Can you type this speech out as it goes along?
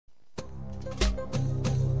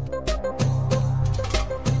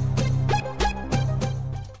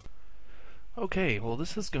Okay, well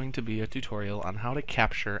this is going to be a tutorial on how to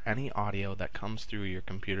capture any audio that comes through your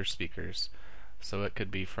computer speakers. So it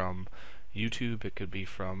could be from YouTube, it could be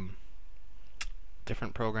from a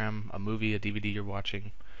different program, a movie, a DVD you're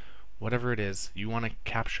watching, whatever it is, you want to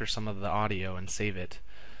capture some of the audio and save it.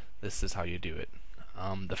 This is how you do it.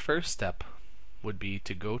 The first step would be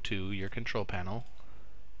to go to your control panel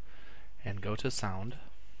and go to Sound,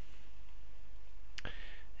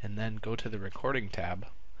 and then go to the Recording tab.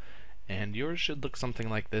 And yours should look something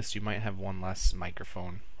like this. You might have one less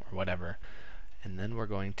microphone or whatever. And then we're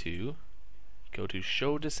going to go to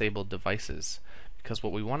Show Disabled Devices, because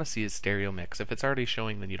what we want to see is stereo mix. If it's already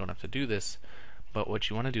showing, then you don't have to do this. But what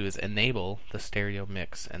you want to do is enable the stereo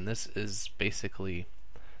mix, and this is basically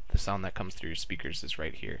the sound that comes through your speakers is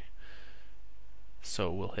right here.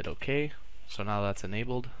 So we'll hit OK. So now that's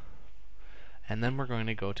enabled. And then we're going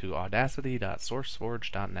to go to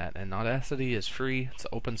audacity.sourceforge.net, and Audacity is free. It's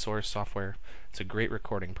open source software. It's a great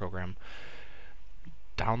recording program.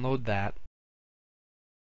 Download that.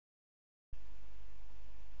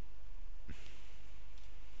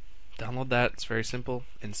 It's very simple.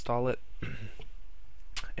 Install it.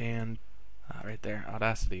 And right there,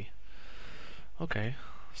 Audacity. Okay,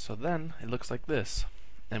 so then it looks like this.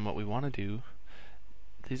 And what we want to do,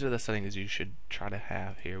 these are the settings you should try to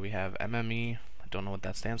have here. We have MME, I don't know what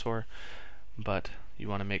that stands for, but you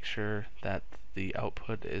want to make sure that the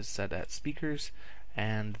output is set at speakers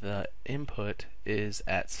and the input is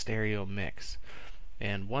at stereo mix.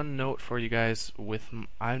 And one note for you guys,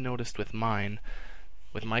 I've noticed with mine,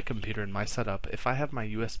 with my computer and my setup, if I have my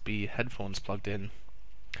USB headphones plugged in,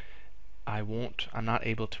 I'm not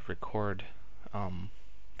able to record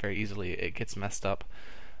very easily. It gets messed up.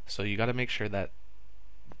 So you got to make sure that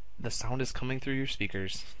the sound is coming through your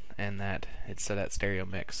speakers and that it's set at stereo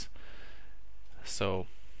mix. So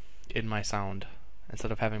in my sound,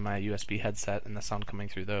 instead of having my USB headset and the sound coming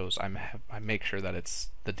through those, I make sure that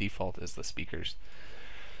the default is the speakers.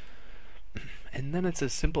 And then it's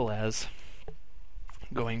as simple as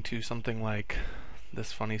going to something like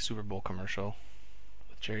this funny Super Bowl commercial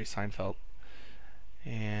with Jerry Seinfeld,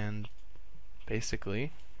 and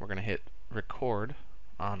basically we're going to hit record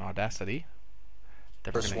on Audacity.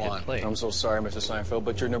 Then we're going to hit play. I'm so sorry, Mr. Seinfeld,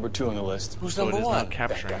 but you're number 2 on the list. Who's so number 1? So it is now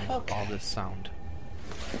capturing all this sound.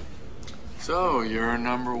 So, you're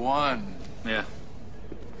number 1. Yeah.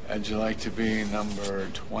 How'd you like to be number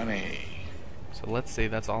 20? So let's say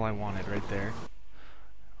that's all I wanted right there.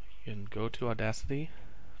 You can go to Audacity,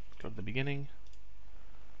 go to the beginning.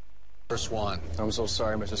 First one. I'm so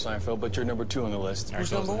sorry, Mr. Seinfeld, but you're number 2 on the list.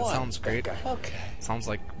 Who's number 1? It sounds great. Okay. It sounds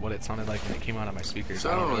like what it sounded like when it came out of my speakers.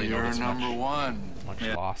 So, I don't really you're notice number 1. Much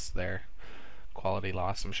loss there. Quality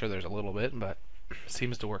loss. I'm sure there's a little bit, but it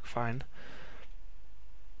seems to work fine.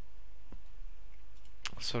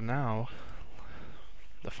 So now,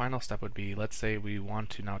 the final step would be, let's say we want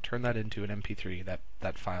to now turn that into an MP3,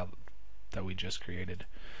 that file that we just created.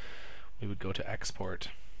 We would go to Export.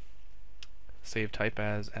 Save type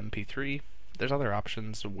as MP3. There's other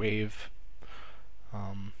options, WAV,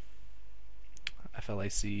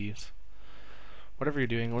 FLAC, whatever you're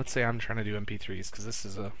doing. Let's say I'm trying to do MP3s because this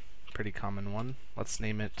is a pretty common one. Let's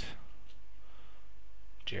name it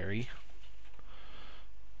Jerry.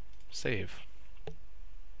 Save.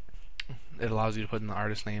 It allows you to put in the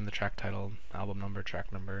artist name, the track title, album number,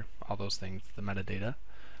 track number, all those things, the metadata.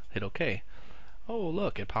 Hit OK. Oh,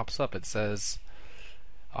 look, it pops up. It says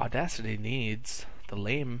Audacity needs the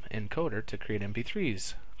LAME encoder to create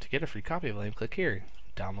MP3s. To get a free copy of LAME, click here.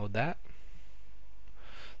 Download that.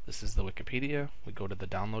 This is the Wikipedia. We go to the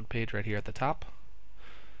download page right here at the top.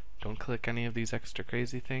 Don't click any of these extra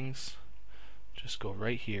crazy things. Just go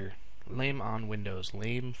right here. LAME on Windows.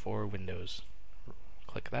 LAME for Windows.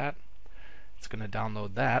 Click that. It's going to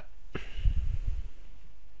download that.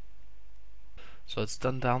 So it's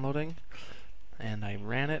done downloading, and I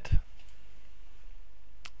ran it.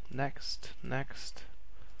 Next,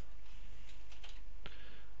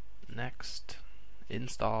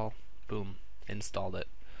 install, boom, installed it.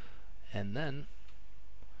 And then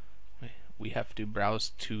we have to browse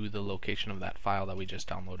to the location of that file that we just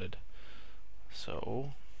downloaded.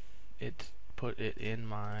 So it put it in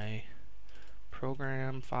my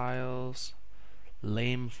program files,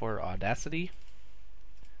 LAME for Audacity.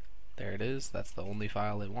 There it is, that's the only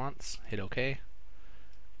file it wants. Hit OK.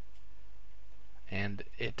 And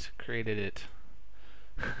it created it.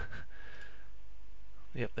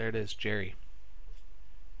 Yep, there it is, Jerry.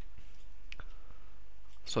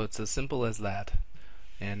 So it's as simple as that.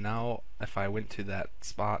 And now if I went to that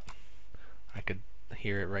spot, I could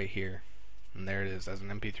hear it right here. And there it is as an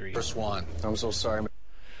MP3. First one. I'm so sorry.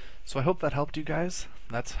 So I hope that helped you guys.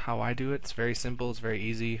 That's how I do it. It's very simple, it's very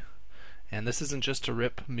easy. And this isn't just to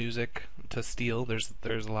rip music to steal. There's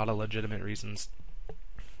a lot of legitimate reasons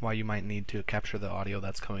why you might need to capture the audio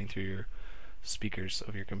that's coming through your speakers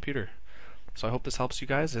of your computer. So I hope this helps you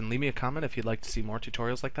guys, and leave me a comment if you'd like to see more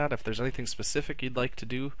tutorials like that. If there's anything specific you'd like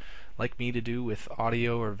me to do with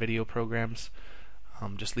audio or video programs,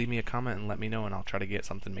 just leave me a comment and let me know, and I'll try to get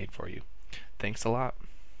something made for you. Thanks a lot.